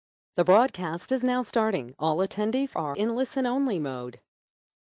The broadcast is now starting. All attendees are in listen-only mode.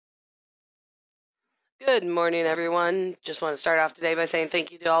 Good morning, everyone. Just want to start off today by saying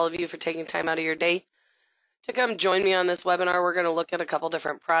thank you to all of you for taking time out of your day to come join me on this webinar. We're going to look at a couple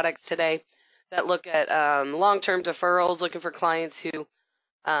different products today that look at long-term deferrals, looking for clients who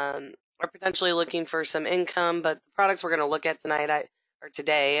are potentially looking for some income. But the products we're going to look at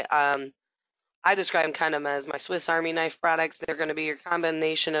today, I describe them kind of as my Swiss Army knife products. They're going to be your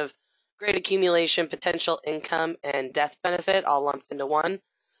combination of great accumulation, potential income, and death benefit all lumped into one.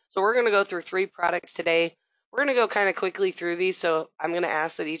 So we're going to go through 3 products today. We're going to go kind of quickly through these. So I'm going to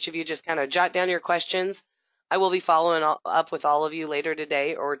ask that each of you just kind of jot down your questions. I will be following up with all of you later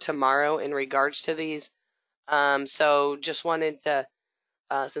today or tomorrow in regards to these. So just wanted to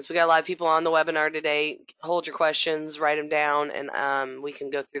since we got a lot of people on the webinar today, hold your questions, write them down, and we can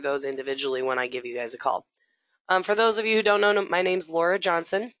go through those individually when I give you guys a call. For those of you who don't know, my name's Laura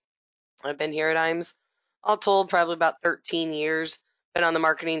Johnson. I've been here at IAMS, all told, probably about 13 years. Been on the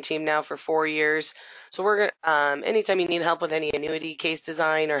marketing team now for 4 years. So anytime you need help with any annuity case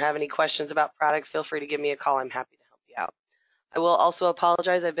design or have any questions about products, feel free to give me a call. I'm happy to help you out. I will also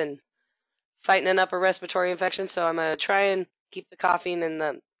apologize. I've been fighting an upper respiratory infection, so I'm going to try and keep the coughing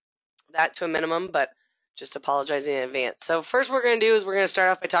and that to a minimum, but just apologizing in advance. So first we're going to do is we're going to start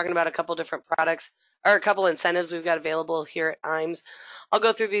off by talking about a couple different products or a couple incentives we've got available here at IAMS. I'll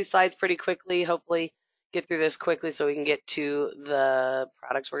go through these slides pretty quickly, hopefully get through this quickly so we can get to the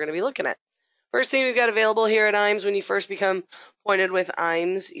products we're going to be looking at. First thing we've got available here at IAMS, when you first become appointed with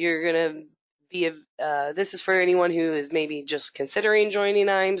IAMS, you're going to be, this is for anyone who is maybe just considering joining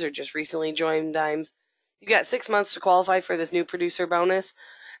IAMS or just recently joined IAMS. You've got 6 months to qualify for this new producer bonus.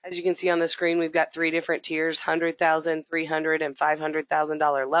 As you can see on the screen, we've got 3 different tiers, $100,000, $300,000, and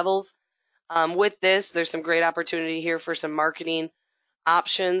 $500,000 levels. With this, there's some great opportunity here for some marketing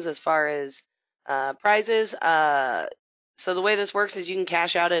options as far as prizes. So the way this works is you can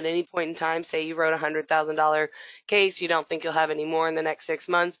cash out at any point in time. Say you wrote a $100,000 case, you don't think you'll have any more in the next 6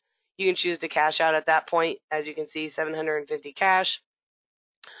 months. You can choose to cash out at that point. As you can see, $750 cash,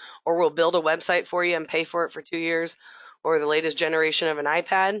 or we'll build a website for you and pay for it for 2 years, or the latest generation of an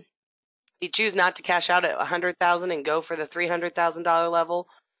iPad. If you choose not to cash out at $100,000 and go for the $300,000 level,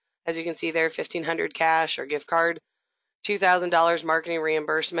 as you can see there, $1,500 cash or gift card, $2,000 marketing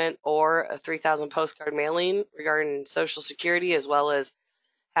reimbursement, or a $3,000 postcard mailing regarding Social Security, as well as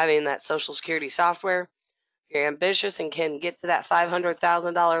having that Social Security software. If you're ambitious and can get to that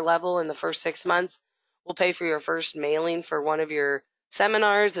 $500,000 level in the first 6 months, we'll pay for your first mailing for one of your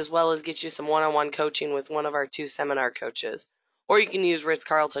seminars, as well as get you some one-on-one coaching with one of our 2 seminar coaches. Or you can use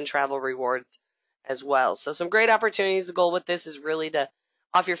Ritz-Carlton travel rewards as well. So some great opportunities. The goal with this is really to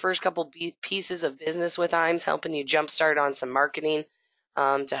off your first couple pieces of business with IAMS, helping you jumpstart on some marketing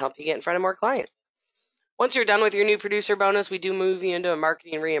to help you get in front of more clients. Once you're done with your new producer bonus, we do move you into a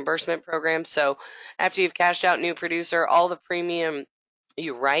marketing reimbursement program. So after you've cashed out new producer, all the premium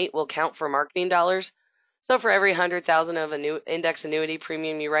you write will count for marketing dollars. So for every $100,000 of a new index annuity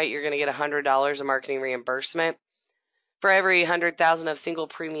premium you write, you're going to get $100 of marketing reimbursement. For every $100,000 of single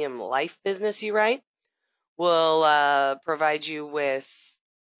premium life business you write, we'll provide you with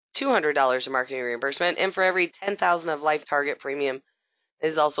 $200 of marketing reimbursement. And for every $10,000 of life target premium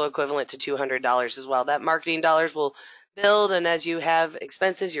is also equivalent to $200 as well. That marketing dollars will build, and as you have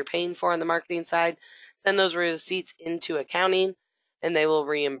expenses you're paying for on the marketing side, send those receipts into accounting, and they will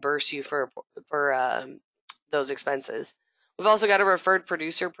reimburse you for those expenses. We've also got a referred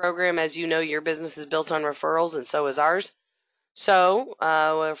producer program. As you know, your business is built on referrals, and so is ours. So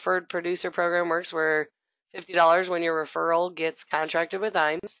a referred producer program works where $50 when your referral gets contracted with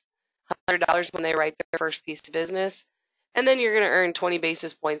IAMS, $100 when they write their first piece of business, and then you're going to earn 20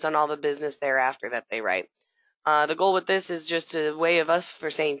 basis points on all the business thereafter that they write. The goal with this is just a way of us for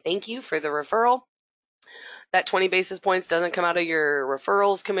saying thank you for the referral. That 20 basis points doesn't come out of your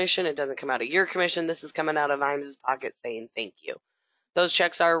referrals commission. It doesn't come out of your commission. This is coming out of IAMS's pocket saying thank you. Those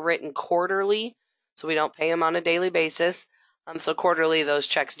checks are written quarterly, so we don't pay them on a daily basis. So quarterly, those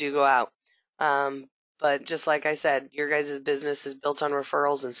checks do go out. But just like I said, your guys' business is built on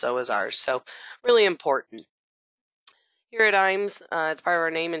referrals, and so is ours. So really important. Here at IAMS, it's part of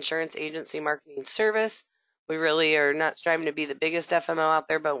our name, Insurance Agency Marketing Service. We really are not striving to be the biggest FMO out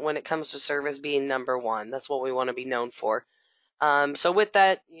there, but when it comes to service, being number one, that's what we want to be known for. So with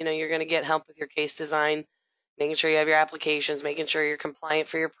that, you're going to get help with your case design, making sure you have your applications, making sure you're compliant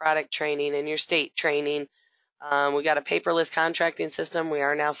for your product training and your state training. We got a paperless contracting system. We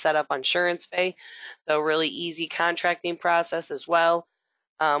are now set up on SurancePay, so really easy contracting process as well.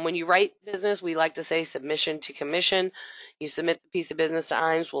 When you write business, we like to say submission to commission. You submit the piece of business to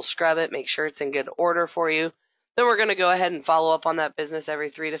IAMS, we'll scrub it, make sure it's in good order for you. Then we're going to go ahead and follow up on that business every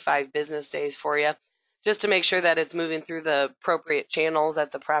 3 to 5 business days for you, just to make sure that it's moving through the appropriate channels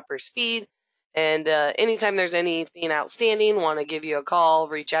at the proper speed. And anytime there's anything outstanding, want to give you a call,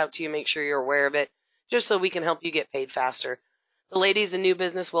 reach out to you, make sure you're aware of it, just so we can help you get paid faster. The ladies in new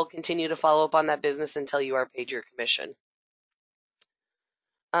business will continue to follow up on that business until you are paid your commission.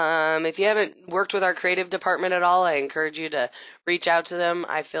 If you haven't worked with our creative department at all, I encourage you to reach out to them.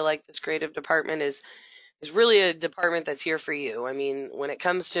 I feel like this creative department is really a department that's here for you. I mean, when it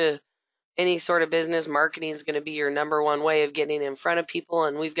comes to any sort of business, marketing is going to be your number one way of getting in front of people.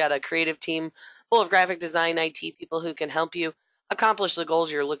 And we've got a creative team full of graphic design, IT people who can help you accomplish the goals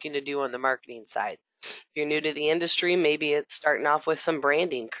you're looking to do on the marketing side. If you're new to the industry, maybe it's starting off with some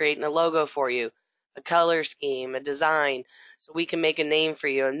branding, creating a logo for you, a color scheme, a design, so we can make a name for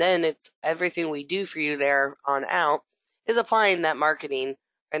you. And then it's everything we do for you there on out is applying that marketing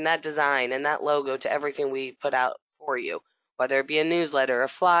and that design and that logo to everything we put out for you, whether it be a newsletter, a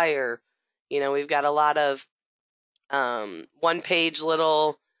flyer. We've got a lot of one-page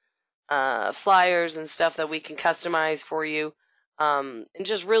little flyers and stuff that we can customize for you. And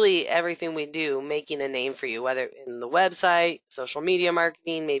just really everything we do, making a name for you, whether in the website, social media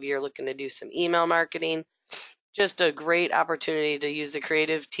marketing, maybe you're looking to do some email marketing. Just a great opportunity to use the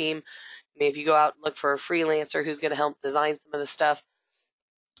creative team. I mean, if you go out and look for a freelancer who's going to help design some of the stuff,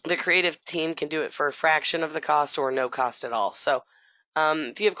 the creative team can do it for a fraction of the cost or no cost at all. So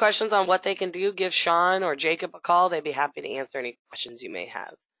if you have questions on what they can do, give Sean or Jacob a call. They'd be happy to answer any questions you may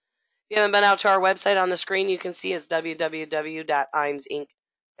have. If you haven't been out to our website, on the screen you can see it's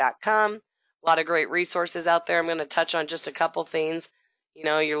www.imsinc.com. A lot of great resources out there. I'm going to touch on just a couple things.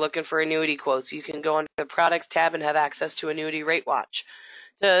 You're looking for annuity quotes. You can go under the products tab and have access to Annuity Rate Watch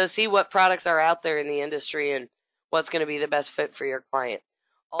to see what products are out there in the industry and what's going to be the best fit for your client.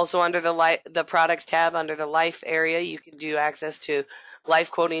 Also, under the products tab, under the life area, you can do access to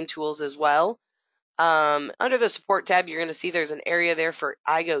life quoting tools as well. Under the support tab, you're going to see there's an area there for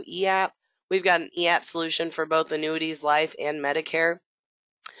IGO eApp. We've got an eApp solution for both annuities, life, and Medicare.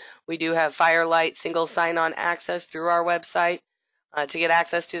 We do have Firelight single sign-on access through our website. To get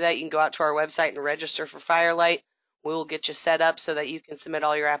access to that, you can go out to our website and register for Firelight. We will get you set up so that you can submit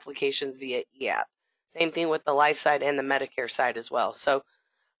all your applications via eApp. Same thing with the life side and the Medicare side as well. So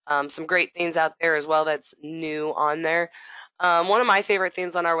some great things out there as well that's new on there. One of my favorite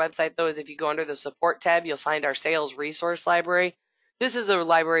things on our website, though, is if you go under the support tab, you'll find our sales resource library. This is a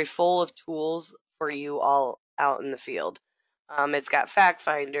library full of tools for you all out in the field. It's got fact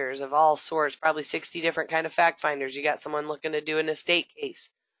finders of all sorts, probably 60 different kind of fact finders. You got someone looking to do an estate case.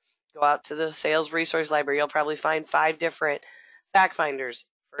 Go out to the sales resource library. You'll probably find 5 different fact finders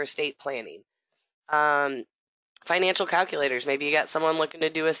for estate planning. Financial calculators. Maybe you got someone looking to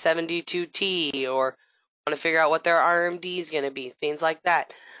do a 72T or want to figure out what their RMD is going to be. Things like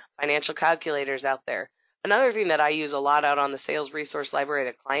that. Financial calculators out there. Another thing that I use a lot out on the sales resource library are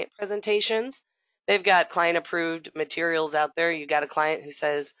the client presentations. They've got client approved materials out there. You got a client who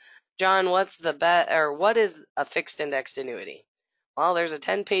says, John, what is a fixed indexed annuity? Well, there's a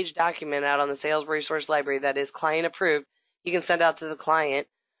 10-page document out on the sales resource library that is client approved. You can send out to the client,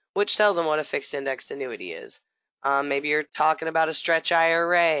 which tells them what a fixed indexed annuity is. Maybe you're talking about a stretch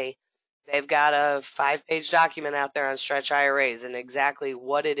IRA. They've got a 5-page document out there on stretch IRAs and exactly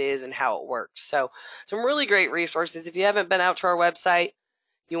what it is and how it works. So some really great resources. If you haven't been out to our website,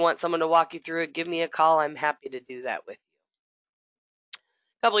 you want someone to walk you through it, give me a call. I'm happy to do that with you.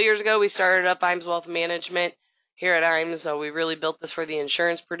 A couple of years ago, we started up IAMS Wealth Management here at IAMS. So we really built this for the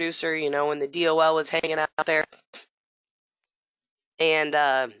insurance producer, when the DOL was hanging out there. And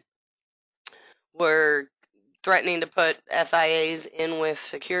we're threatening to put FIAs in with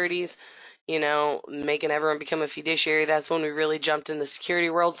securities, making everyone become a fiduciary. That's when we really jumped in the security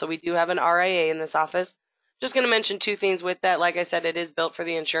world. So we do have an RIA in this office. Just going to mention 2 things with that. Like I said, it is built for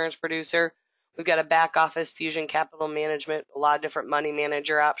the insurance producer. We've got a back office, Fusion Capital Management, a lot of different money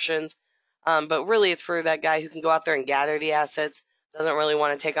manager options. But really it's for that guy who can go out there and gather the assets, doesn't really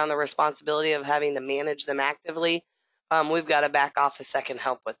want to take on the responsibility of having to manage them actively. We've got a back office that can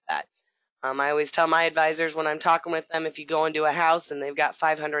help with that. I always tell my advisors when I'm talking with them, if you go into a house and they've got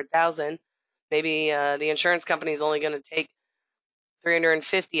 $500,000, maybe the insurance company is only going to take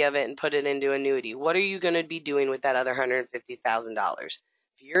 $350 of it and put it into annuity. What are you going to be doing with that other $150,000? If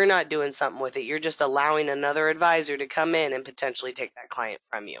you're not doing something with it, you're just allowing another advisor to come in and potentially take that client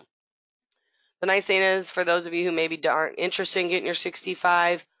from you. The nice thing is, for those of you who maybe aren't interested in getting your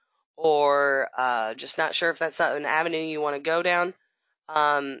 65 or just not sure if that's an avenue you want to go down,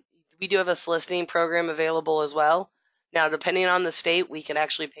 We do have a soliciting program available as well. Now, depending on the state, we can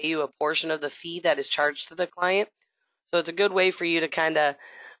actually pay you a portion of the fee that is charged to the client. So it's a good way for you to kind of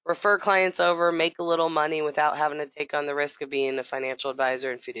refer clients over, make a little money without having to take on the risk of being a financial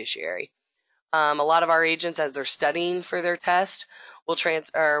advisor and fiduciary. A lot of our agents, as they're studying for their test,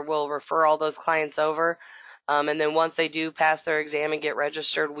 will refer all those clients over. And then once they do pass their exam and get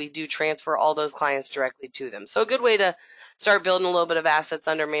registered, we do transfer all those clients directly to them. So a good way to start building a little bit of assets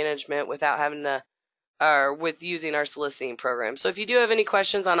under management without having to, or with using our soliciting program. So if you do have any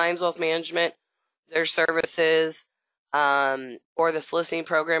questions on IAMS Wealth Management, their services, or the soliciting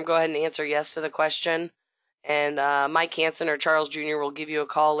program, go ahead and answer yes to the question. And Mike Hansen or Charles Jr. will give you a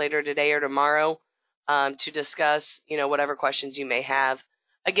call later today or tomorrow to discuss, whatever questions you may have.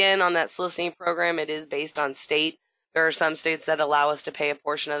 Again, on that soliciting program, it is based on state. There are some states that allow us to pay a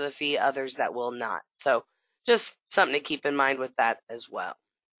portion of the fee, others that will not. So just something to keep in mind with that as well.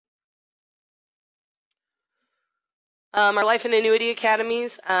 Our life and annuity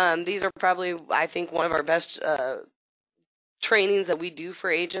academies, these are probably, I think, one of our best trainings that we do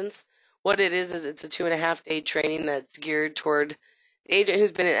for agents. What it is it's a 2.5-day training that's geared toward the agent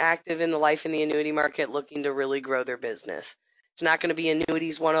who's been active in the life and the annuity market looking to really grow their business. It's not going to be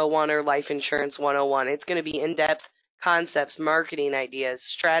annuities 101 or life insurance 101. It's going to be in-depth concepts, marketing ideas,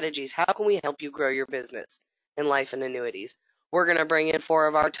 strategies. How can we help you grow your business in life and annuities? We're going to bring in 4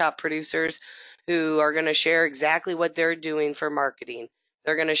 of our top producers who are going to share exactly what they're doing for marketing.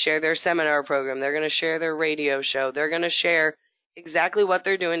 They're going to share their seminar program. They're going to share their radio show. They're going to share exactly what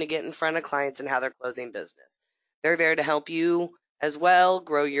they're doing to get in front of clients and how they're closing business. They're there to help you as well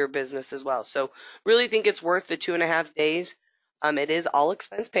grow your business as well. So really think it's worth the 2.5 days. It is all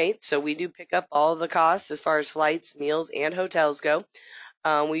expense paid, so we do pick up all the costs as far as flights, meals, and hotels go.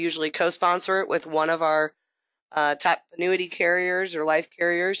 We usually co-sponsor it with one of our top annuity carriers or life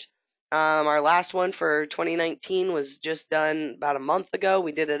carriers. Our last one for 2019 was just done about a month ago.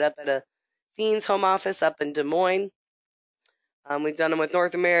 We did it up at a Fiends home office up in Des Moines. We've done them with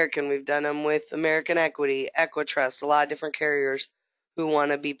North American. We've done them with American Equity, Equitrust, a lot of different carriers who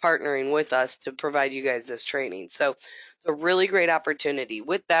want to be partnering with us to provide you guys this training. So it's a really great opportunity.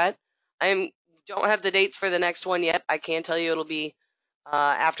 With that, don't have the dates for the next one yet. I can tell you it'll be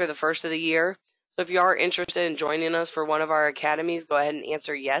after the first of the year. So if you are interested in joining us for one of our academies, go ahead and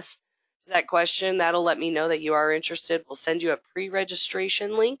answer yes to that question. That'll let me know that you are interested. We'll send you a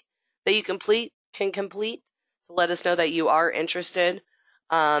pre-registration link that you can complete to let us know that you are interested.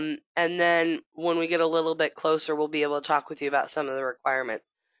 And then when we get a little bit closer, we'll be able to talk with you about some of the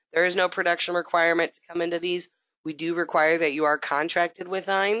requirements. There is no production requirement to come into these. We do require that you are contracted with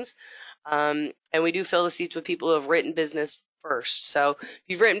IAMS. And we do fill the seats with people who have written business first. So if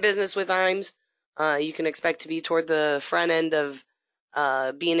you've written business with IAMS, you can expect to be toward the front end of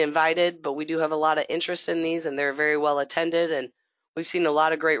being invited. But we do have a lot of interest in these, and they're very well attended. And we've seen a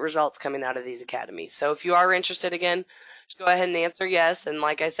lot of great results coming out of these academies. So if you are interested, again, just go ahead and answer yes. And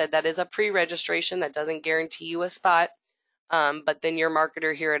like I said, that is a pre-registration. That doesn't guarantee you a spot. But then your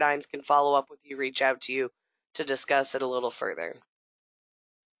marketer here at IAMS can follow up with you, reach out to you to discuss it a little further.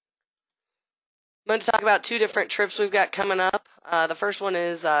 I'm going to talk about 2 different trips we've got coming up. The first one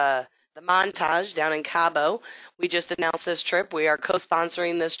is the Montage down in Cabo. We just announced this trip. We are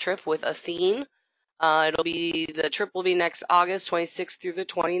co-sponsoring this trip with Athene. The trip will be next August 26th through the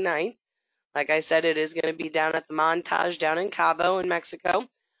 29th. Like I said, it is going to be down at the Montage down in Cabo in Mexico.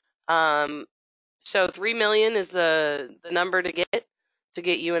 So 3 million is the number to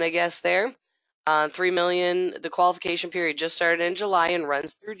get you and a guest there. 3 million, the qualification period just started in July and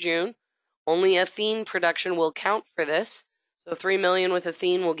runs through June. Only Athene production will count for this. So 3 million with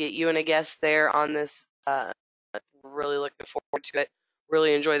Athene will get you and a guest there on this. Really looking forward to it.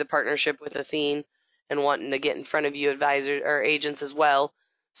 Really enjoy the partnership with Athene and wanting to get in front of you advisors or agents as well.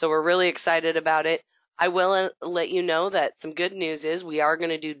 So we're really excited about it. I will let you know that some good news is we are going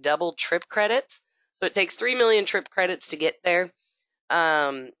to do double trip credits. So it takes 3 million trip credits to get there.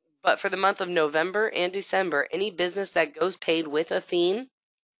 But for the month of November and December, any business that goes paid with Athene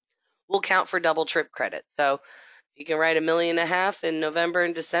will count for double trip credits. So you can write $1.5 million in November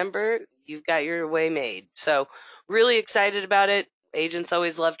and December, you've got your way made. So really excited about it. Agents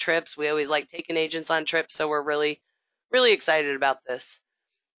always love trips. We always like taking agents on trips. So we're really, really excited about this.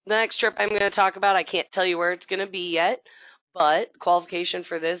 The next trip I'm going to talk about, I can't tell you where it's going to be yet, but qualification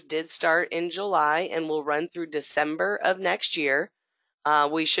for this did start in July and will run through December of next year.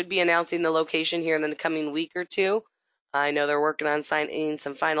 We should be announcing the location here in the coming week or 2. I know they're working on signing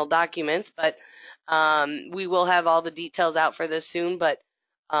some final documents, but we will have all the details out for this soon. But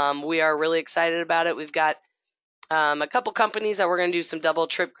we are really excited about it. We've got A couple companies that we're going to do some double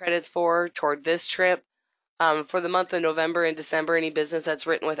trip credits for toward this trip. For the month of November and December, any business that's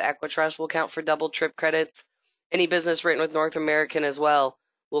written with Equitrust will count for double trip credits. Any business written with North American as well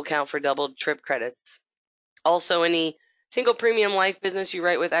will count for double trip credits. Also, any single premium life business you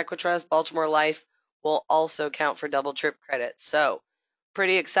write with Equitrust, Baltimore Life, will also count for double trip credits. So,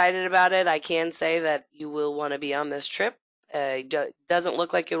 pretty excited about it. I can say that you will want to be on this trip. Doesn't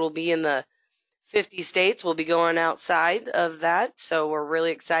look like it will be in the 50 states. We'll be going outside of that, so we're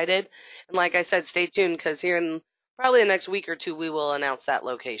really excited. And like I said, stay tuned because here in probably the next week or two, we will announce that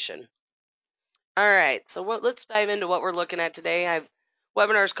location. All right, so let's dive into what we're looking at today. I've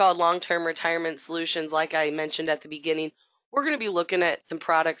webinars called Long-Term Retirement Solutions. Like I mentioned at the beginning, we're going to be looking at some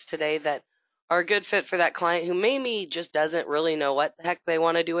products today that are a good fit for that client who maybe just doesn't really know what the heck they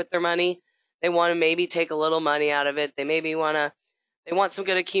want to do with their money. They want to maybe take a little money out of it. They want some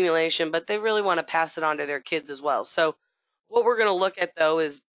good accumulation, but they really want to pass it on to their kids as well. So what we're going to look at though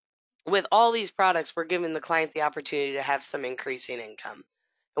is with all these products, we're giving the client the opportunity to have some increasing income.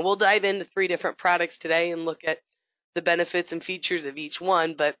 And we'll dive into 3 different products today and look at the benefits and features of each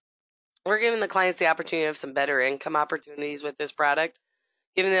one, but we're giving the clients the opportunity to have some better income opportunities with this product,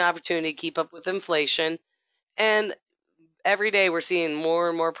 giving them the opportunity to keep up with inflation. And every day we're seeing more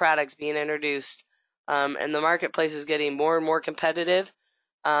and more products being introduced, and the marketplace is getting more and more competitive,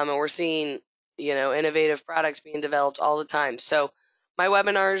 and we're seeing innovative products being developed all the time. So my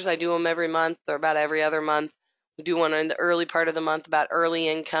webinars, I do them every month or about every other month. We do one in the early part of the month about early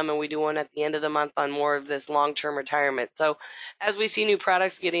income, and we do one at the end of the month on more of this long-term retirement. So as we see new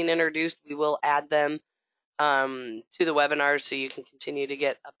products getting introduced, we will add them to the webinars so you can continue to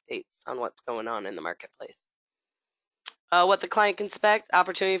get updates on what's going on in the marketplace. What the client can expect,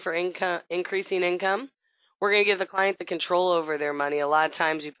 opportunity for increasing income. We're going to give the client the control over their money. A lot of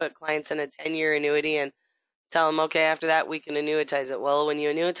times we put clients in a 10-year annuity and tell them, okay, after that we can annuitize it. Well, when you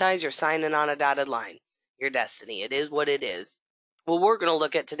annuitize, you're signing on a dotted line. Your destiny. It is what it is. What we're going to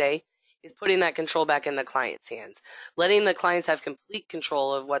look at today is putting that control back in the client's hands, letting the clients have complete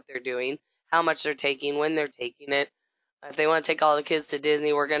control of what they're doing, how much they're taking, when they're taking it. If they want to take all the kids to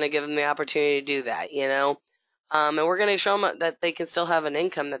Disney, we're going to give them the opportunity to do that, and we're going to show them that they can still have an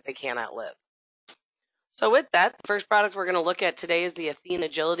income that they can't outlive. So with that, the first product we're going to look at today is the Athene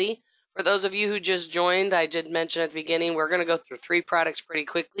Agility. For those of you who just joined, I did mention at the beginning, we're going to go through 3 products pretty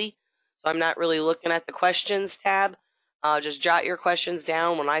quickly. So I'm not really looking at the questions tab. Just jot your questions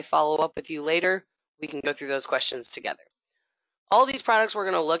down. When I follow up with you later, we can go through those questions together. All these products we're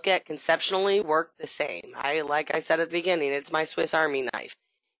going to look at conceptually work the same. Like I said at the beginning, it's my Swiss Army knife.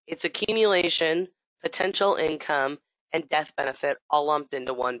 It's accumulation, potential income, and death benefit all lumped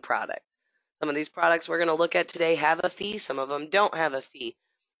into one product. Some of these products we're going to look at today have a fee. Some of them don't have a fee.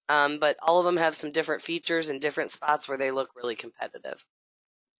 But all of them have some different features and different spots where they look really competitive.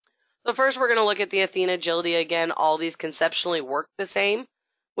 So first we're going to look at the Athene Agility. Again, all these conceptually work the same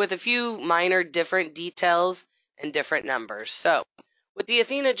with a few minor different details and different numbers. So with the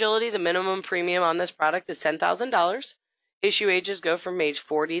Athene Agility, the minimum premium on this product is $10,000. Issue ages go from age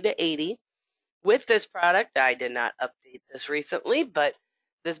 40 to 80. With this product, I did not update this recently, but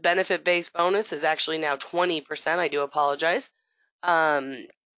this benefit-based bonus is actually now 20%. I do apologize.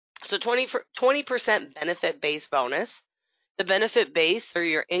 So 20% benefit-based bonus. The benefit base or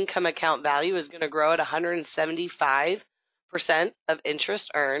your income account value is going to grow at 175% of interest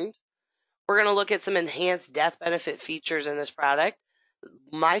earned. We're going to look at some enhanced death benefit features in this product.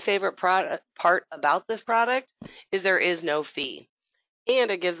 My favorite part about this product is there is no fee. And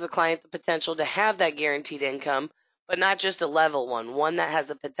it gives the client the potential to have that guaranteed income, but not just a level one that has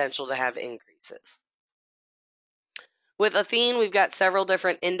the potential to have increases. With Athene, we've got several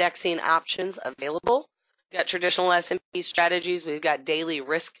different indexing options available. We've got traditional S&P strategies. We've got daily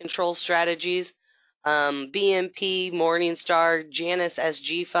risk control strategies, BMP, Morningstar, Janus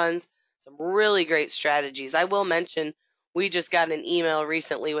SG funds, some really great strategies. I will mention we just got an email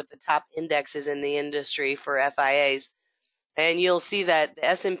recently with the top indexes in the industry for FIAs, and you'll see that the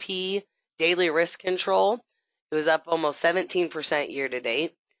S&P daily risk control, it was up almost 17% year to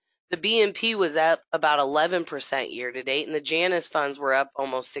date. The BMP was up about 11% year to date, and the Janus funds were up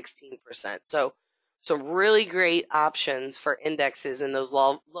almost 16%. So some really great options for indexes in those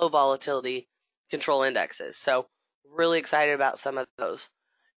low volatility control indexes. So really excited about some of those.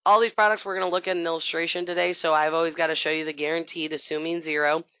 All these products we're going to look at an illustration today, so I've always got to show you the guaranteed assuming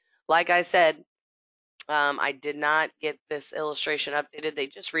zero. Like I said, I did not get this illustration updated. They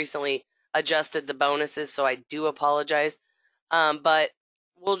just recently adjusted the bonuses, so I do apologize. But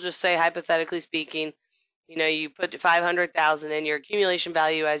we'll just say, hypothetically speaking, you put 500,000 in, your accumulation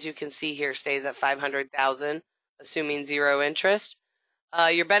value, as you can see here, stays at 500,000, assuming zero interest.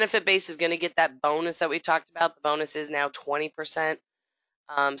 Your benefit base is going to get that bonus that we talked about. The bonus is now 20%.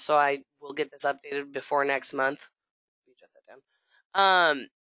 So I will get this updated before next month. Let me jot that down.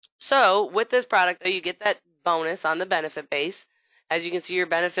 So with this product, though, you get that bonus on the benefit base. As you can see, your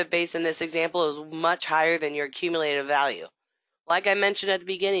benefit base in this example is much higher than your accumulated value. Like I mentioned at the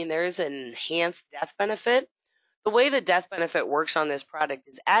beginning, there is an enhanced death benefit. The way the death benefit works on this product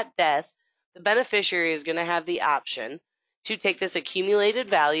is at death, the beneficiary is going to have the option to take this accumulated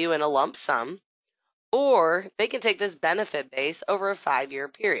value in a lump sum, or they can take this benefit base over a 5-year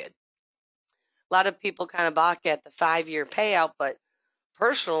period. A lot of people kind of balk at the 5-year payout, but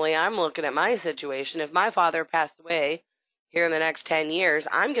personally, I'm looking at my situation. If my father passed away here in the next 10 years,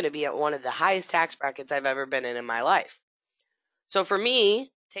 I'm going to be at one of the highest tax brackets I've ever been in my life. So for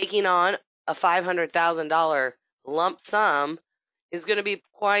me, taking on a $500,000 lump sum is going to be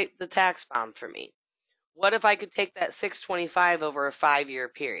quite the tax bomb for me. What if I could take that 625 over a 5-year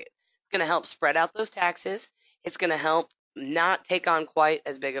period? It's going to help spread out those taxes. It's going to help not take on quite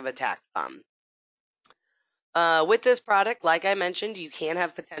as big of a tax bomb. With this product, like I mentioned, you can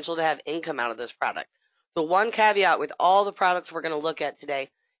have potential to have income out of this product. The one caveat with all the products we're going to look at today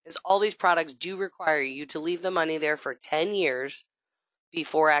is all these products do require you to leave the money there for 10 years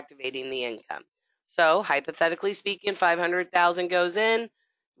before activating the income. So hypothetically speaking, 500,000 goes in,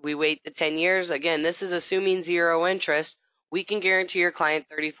 we wait the 10 years. Again, this is assuming zero interest. We can guarantee your client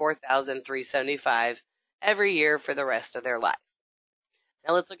 $34,375 every year for the rest of their life.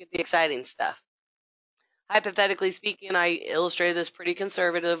 Now let's look at the exciting stuff. Hypothetically speaking, I illustrated this pretty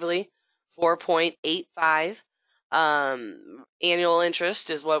conservatively. 4.85 annual interest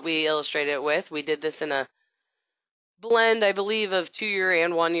is what we illustrated it with. We did this in a blend, I believe, of 2-year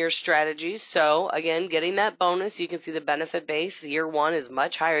and 1-year strategies. So again, getting that bonus, you can see the benefit base year 1 is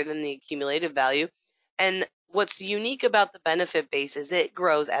much higher than the accumulated value. And what's unique about the benefit base is it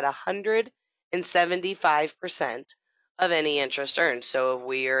grows at 175% of any interest earned. So if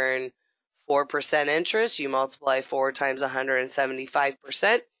we earn 4% interest, you multiply 4 times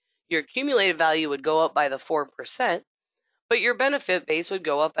 175%, your accumulated value would go up by the 4%, but your benefit base would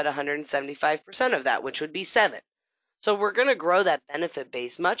go up at 175% of that, which would be 7. So we're going to grow that benefit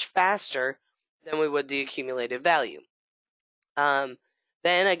base much faster than we would the accumulated value. Then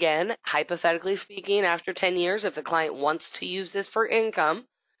again, hypothetically speaking, after 10 years, if the client wants to use this for income,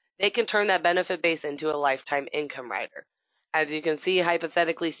 they can turn that benefit base into a lifetime income rider. As you can see,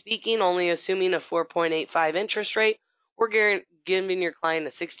 hypothetically speaking, only assuming a 4.85 interest rate, we're giving your client a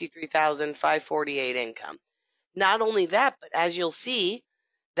 $63,548 income. Not only that, but as you'll see,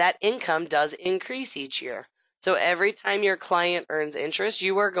 that income does increase each year. So every time your client earns interest,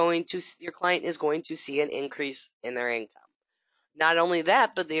 your client is going to see an increase in their income. Not only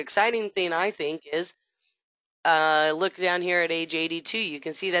that, but the exciting thing I think is, look down here at age 82, you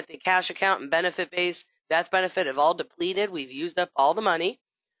can see that the cash account and benefit base, death benefit have all depleted. We've used up all the money.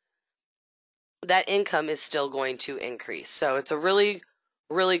 That income is still going to increase. So it's a really,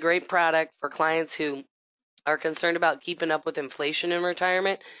 really great product for clients who are concerned about keeping up with inflation in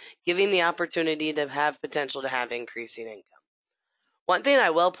retirement, giving the opportunity to have potential to have increasing income. One thing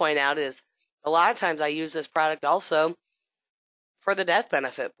I will point out is a lot of times I use this product also for the death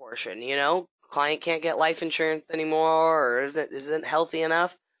benefit portion. Client can't get life insurance anymore or isn't healthy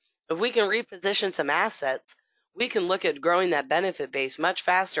enough. If we can reposition some assets, we can look at growing that benefit base much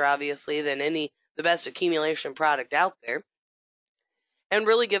faster, obviously, than the best accumulation product out there, and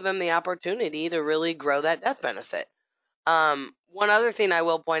really give them the opportunity to really grow that death benefit. One other thing I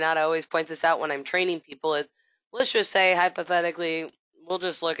will point out, I always point this out when I'm training people, is let's just say hypothetically, we'll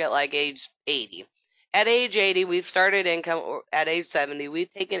just look at like age 80. At age 80, we've started income, or at age 70, we've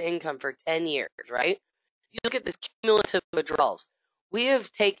taken income for 10 years, right? If you look at this cumulative withdrawals, we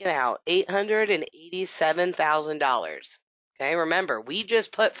have taken out $887,000. Okay, remember, we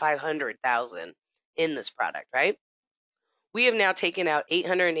just put $500,000 in this product, right? We have now taken out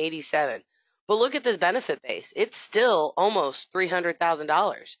 $887,000. But look at this benefit base. It's still almost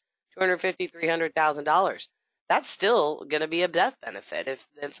 $300,000, $250,000, $300,000. That's still going to be a death benefit. If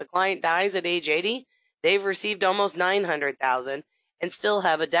the client dies at age 80, they've received almost $900,000 and still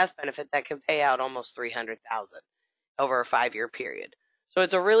have a death benefit that can pay out almost $300,000 over a 5-year period. So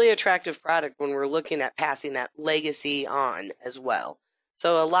it's a really attractive product when we're looking at passing that legacy on as well.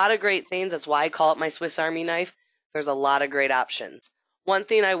 So a lot of great things. That's why I call it my Swiss Army knife. There's a lot of great options. One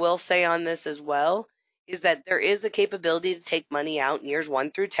thing I will say on this as well is that there is the capability to take money out in years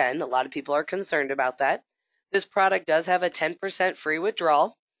 1 through 10. A lot of people are concerned about that. This product does have a 10% free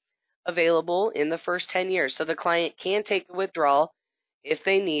withdrawal available in the first 10 years. So the client can take the withdrawal if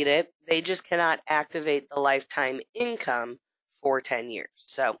they need it. They just cannot activate the lifetime income for 10 years.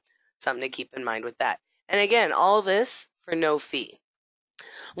 So something to keep in mind with that. And again, all this for no fee.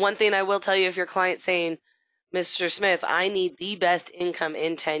 One thing I will tell you, if your client's saying, Mr. Smith, I need the best income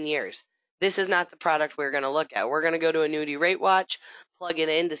in 10 years, this is not the product we're going to look at. We're going to go to Annuity Rate Watch, plug it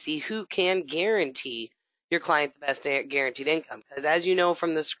in to see who can guarantee your client the best guaranteed income. Because as you know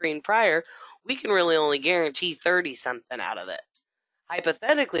from the screen prior, we can really only guarantee 30 something out of this.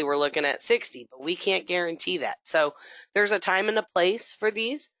 Hypothetically, we're looking at 60, but we can't guarantee that. So there's a time and a place for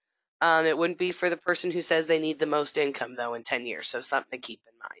these. It wouldn't be for the person who says they need the most income, though, in 10 years. So something to keep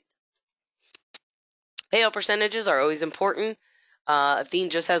in mind. Payout percentages are always important. Athene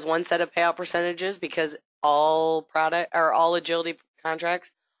just has one set of payout percentages because all agility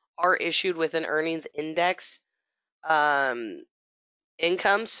contracts are issued with an earnings index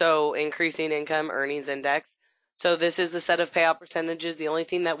income, so increasing income earnings index. So this is the set of payout percentages. The only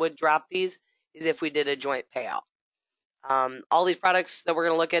thing that would drop these is if we did a joint payout. All these products that we're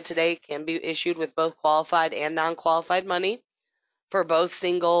going to look at today can be issued with both qualified and non-qualified money for both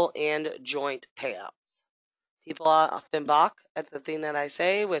single and joint payouts. People often balk at the thing that I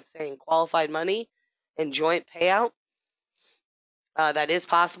say with saying qualified money and joint payout. That is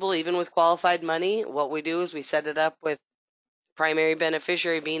possible even with qualified money. What we do is we set it up with primary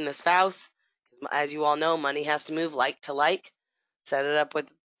beneficiary being the spouse. As you all know, money has to move like to like. Set it up with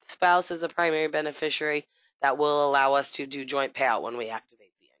the spouse as the primary beneficiary. That will allow us to do joint payout when we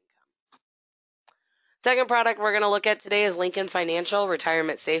activate the income. Second product we're going to look at today is Lincoln Financial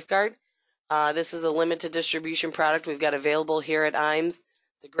Retirement Safeguard. This is a limited distribution product we've got available here at IAMS.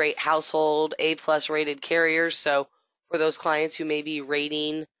 It's a great household A+ rated carrier. So for those clients who may be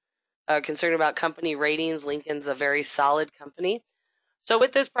concerned about company ratings, Lincoln's a very solid company. So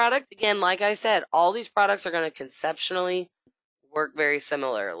with this product, again, like I said, all these products are going to conceptually work very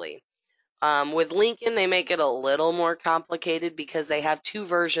similarly. With Lincoln, they make it a little more complicated because they have two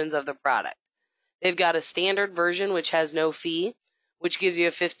versions of the product. They've got a standard version, which has no fee, which gives you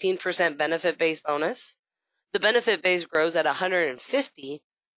a 15% benefit base bonus. The benefit base grows at 150%.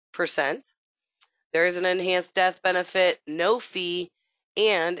 There is an enhanced death benefit, no fee,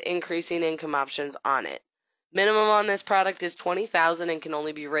 and increasing income options on it. Minimum on this product is $20,000 and can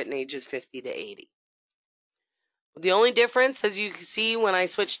only be written ages 50 to 80. The only difference, as you can see when I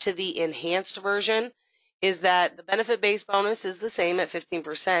switch to the enhanced version, is that the benefit base bonus is the same at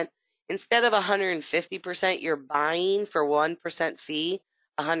 15%. Instead of 150%, you're buying for 1% fee,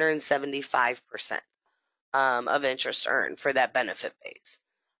 175% of interest earned for that benefit base.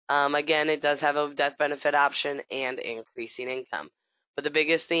 Again, it does have a death benefit option and increasing income. But the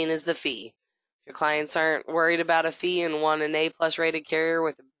biggest thing is the fee. If your clients aren't worried about a fee and want an A+ rated carrier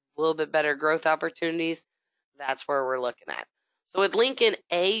with a little bit better growth opportunities, that's where we're looking at. So with Lincoln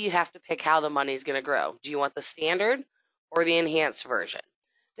A, you have to pick how the money is going to grow. Do you want the standard or the enhanced version?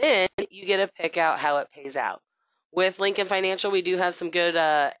 Then you get to pick out how it pays out. With Lincoln Financial, we do have some good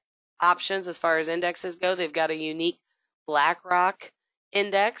options as far as indexes go. They've got a unique BlackRock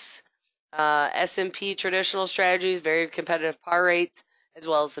index, S&P traditional strategies, very competitive par rates, as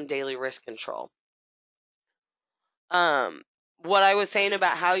well as some daily risk control. What I was saying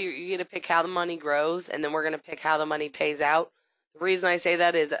about how you get to pick how the money grows, and then we're going to pick how the money pays out. The reason I say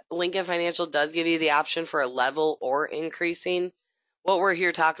that is Lincoln Financial does give you the option for a level or increasing. What we're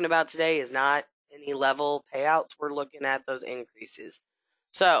here talking about today is not any level payouts. We're looking at those increases.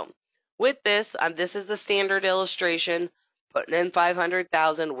 So with this is the standard illustration. Putting in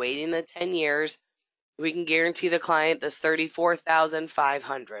 $500,000, waiting the 10 years, we can guarantee the client this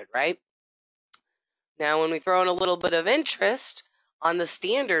 $34,500, right? Now, when we throw in a little bit of interest on the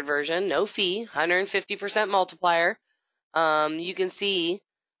standard version, no fee, 150% multiplier, you can see,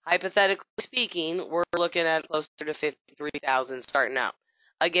 hypothetically speaking, we're looking at closer to $53,000 starting out.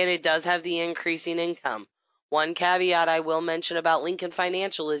 Again, it does have the increasing income. One caveat I will mention about Lincoln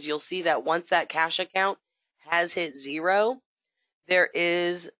Financial is you'll see that once that cash account has hit zero, there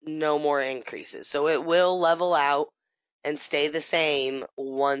is no more increases. So it will level out and stay the same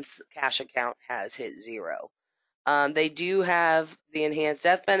once cash account has hit zero. They do have the enhanced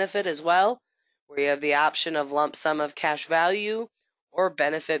death benefit as well, where you have the option of lump sum of cash value or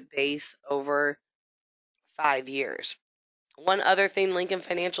benefit base over 5 years. One other thing Lincoln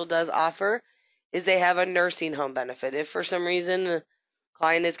Financial does offer is they have a nursing home benefit. If for some reason a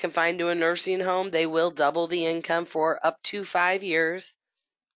client is confined to a nursing home, they will double the income for up to 5 years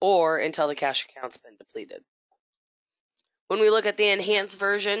or until the cash account's been depleted. When we look at the enhanced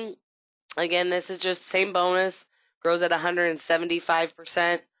version, again, this is just same bonus, grows at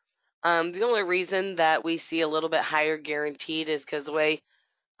 175%. The only reason that we see a little bit higher guaranteed is because the way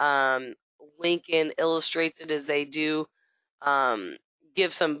Lincoln illustrates it is they do um,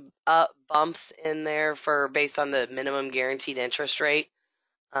 give some bumps in there for based on the minimum guaranteed interest rate,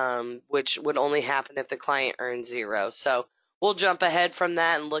 which would only happen if the client earns zero. So we'll jump ahead from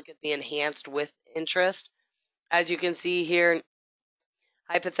that and look at the enhanced with interest. As you can see here,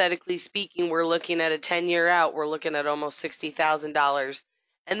 hypothetically speaking, we're looking at a 10-year out, we're looking at almost $60,000.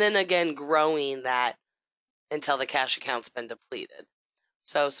 And then again, growing that until the cash account's been depleted.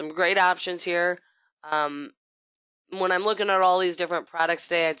 So some great options here. Um, when I'm looking at all these different products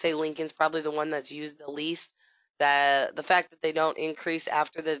today, I'd say Lincoln's probably the one that's used the least. That the fact that they don't increase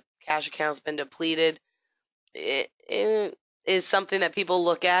after the cash account's been depleted it is something that people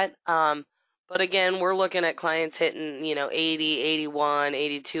look at. But again, we're looking at clients hitting 80, 81,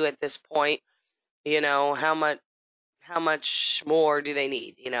 82 at this point. How much more do they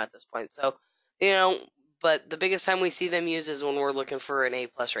need? At this point. So you know, but the biggest time we see them used is when we're looking for an A+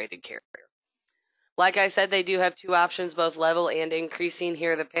 rated carrier. Like I said, they do have two options, both level and increasing.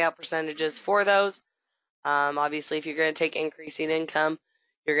 Here are the payout percentages for those. Obviously, if you're going to take increasing income,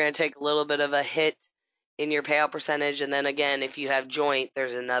 you're going to take a little bit of a hit in your payout percentage. And then again, if you have joint,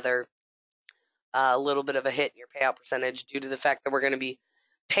 there's another little bit of a hit in your payout percentage due to the fact that we're going to be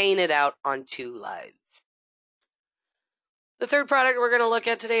paying it out on 2 lives. The third product we're going to look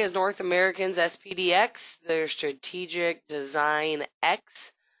at today is North American's SPDX, their Strategic Design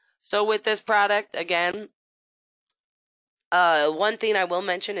X. So with this product, again, one thing I will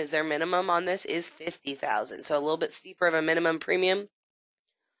mention is their minimum on this is $50,000, so a little bit steeper of a minimum premium.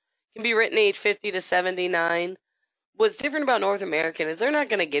 Can be written age 50 to 79. What's different about North American is they're not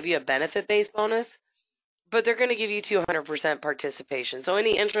going to give you a benefit-based bonus, but they're going to give you 200% participation. So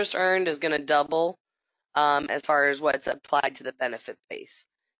any interest earned is going to double as far as what's applied to the benefit base.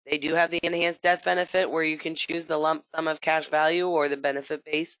 They do have the enhanced death benefit where you can choose the lump sum of cash value or the benefit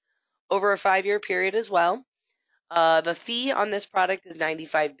base over a 5-year period as well. The fee on this product is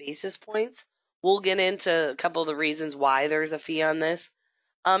 95 basis points. We'll get into a couple of the reasons why there's a fee on this.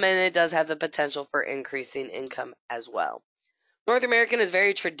 And it does have the potential for increasing income as well. North American is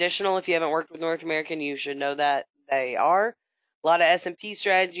very traditional. If you haven't worked with North American, you should know that they are. A lot of S&P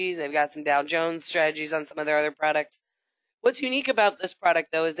strategies. They've got some Dow Jones strategies on some of their other products. What's unique about this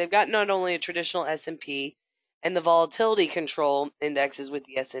product, though, is they've got not only a traditional S&P and the volatility control indexes with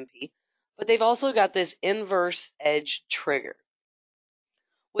the S&P, but they've also got this inverse edge trigger.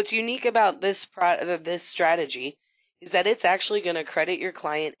 What's unique about this strategy is that it's actually going to credit your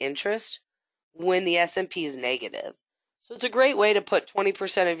client interest when the S&P is negative. So it's a great way to put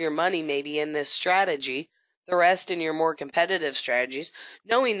 20% of your money maybe in this strategy, the rest in your more competitive strategies,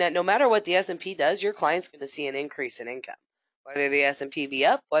 knowing that no matter what the S&P does, your client's going to see an increase in income. Whether the S&P be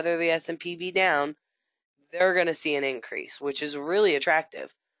up, whether the S&P be down, they're going to see an increase, which is really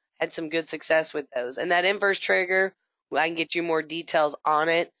attractive. Had some good success with those. And that inverse trigger, I can get you more details on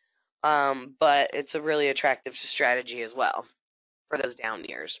it, but it's a really attractive strategy as well for those down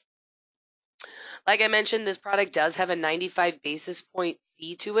years. Like I mentioned, this product does have a 95 basis point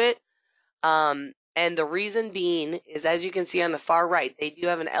fee to it. And the reason being is, as you can see on the far right, they do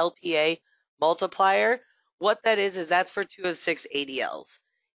have an LPA multiplier. What that is that's for 2 of 6 ADLs.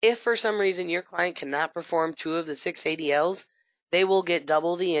 If for some reason your client cannot perform 2 of the 6 ADLs, they will get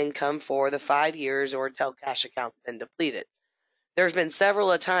double the income for the 5 years or till cash account's been depleted. There's been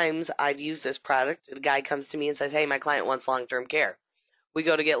several times I've used this product. A guy comes to me and says, hey, my client wants long-term care. We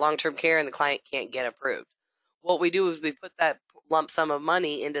go to get long-term care and the client can't get approved. What we do is we put that lump sum of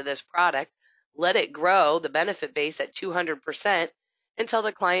money into this product, let it grow the benefit base at 200% until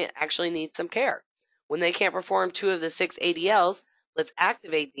the client actually needs some care. When they can't perform 2 of the 6 ADLs, let's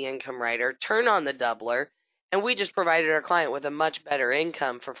activate the income rider, turn on the doubler, and we just provided our client with a much better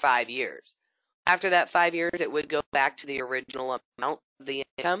income for 5 years. After that 5 years, it would go back to the original amount of the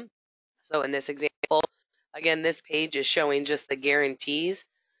income. So in this example, again, this page is showing just the guarantees.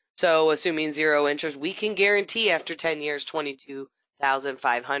 So assuming zero interest, we can guarantee after 10 years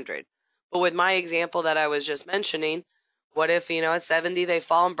 $22,500. But with my example that I was just mentioning, what if, at 70 they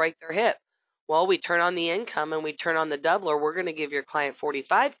fall and break their hip? Well, we turn on the income and we turn on the doubler. We're going to give your client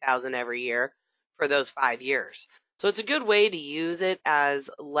 $45,000 every year for those 5 years. So it's a good way to use it as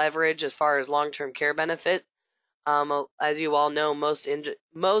leverage as far as long-term care benefits. As you all know, most of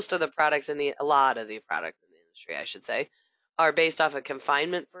the products a lot of the products in the industry, I should say, are based off of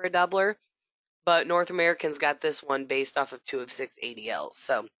confinement for a doubler, but North American's got this one based off of 2 of 6 ADLs.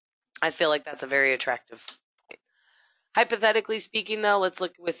 So I feel like that's a very attractive point. Hypothetically speaking, though, let's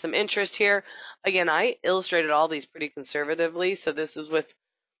look with some interest here. Again, I illustrated all these pretty conservatively, so this is with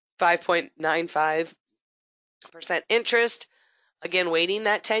 5.95% interest. Again, waiting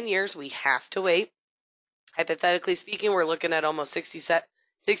that 10 years, we have to wait. Hypothetically speaking, we're looking at almost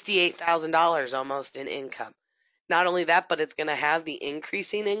 $68,000 almost in income. Not only that, but it's going to have the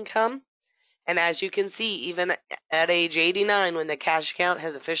increasing income. And as you can see, even at age 89, when the cash account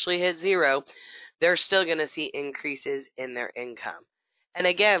has officially hit zero, they're still going to see increases in their income. And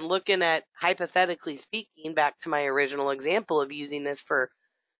again, looking at hypothetically speaking, back to my original example of using this for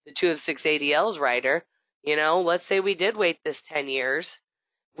the 2 of 6 ADLs rider, let's say we did wait this 10 years.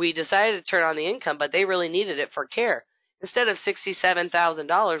 We decided to turn on the income, but they really needed it for care. Instead of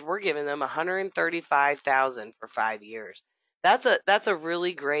 $67,000, we're giving them $135,000 for 5 years. That's a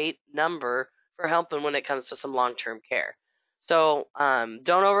really great number for helping when it comes to some long-term care. So don't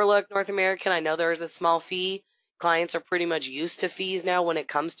overlook North American. I know there is a small fee. Clients are pretty much used to fees now when it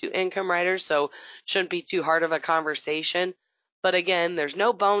comes to income riders, so shouldn't be too hard of a conversation. But again, there's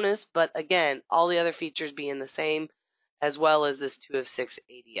no bonus, but again, all the other features being the same, as well as this 2 of 6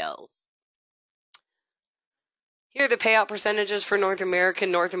 ADLs. Here are the payout percentages for North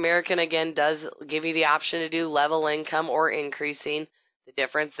American. North American, again, does give you the option to do level income or increasing. The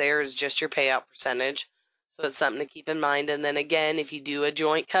difference there is just your payout percentage. So it's something to keep in mind. And then again, if you do a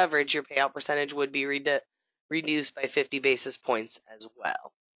joint coverage, your payout percentage would be reduced by 50 basis points as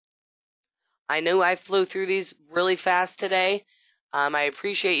well. I know I flew through these really fast today. I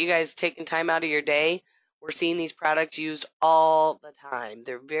appreciate you guys taking time out of your day. We're seeing these products used all the time.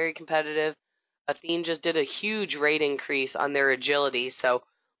 They're very competitive. Athene just did a huge rate increase on their agility, so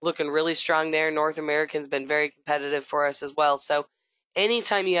looking really strong there. North American's been very competitive for us as well. So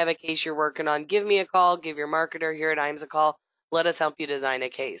anytime you have a case you're working on, give me a call, give your marketer here at IAMS a call. Let us help you design a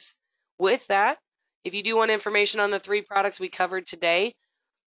case. With that, if you do want information on the 3 products we covered today,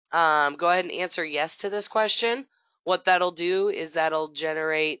 go ahead and answer yes to this question. What that'll do is that'll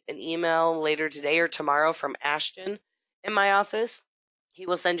generate an email later today or tomorrow from Ashton in my office. He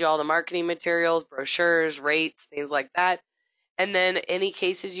will send you all the marketing materials, brochures, rates, things like that. And then any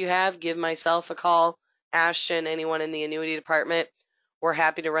cases you have, give myself a call, Ashton, anyone in the annuity department. We're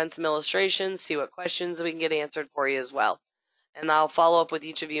happy to run some illustrations, see what questions we can get answered for you as well. And I'll follow up with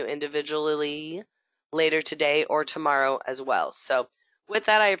each of you individually later today or tomorrow as well. So with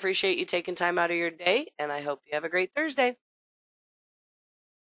that, I appreciate you taking time out of your day, and I hope you have a great Thursday.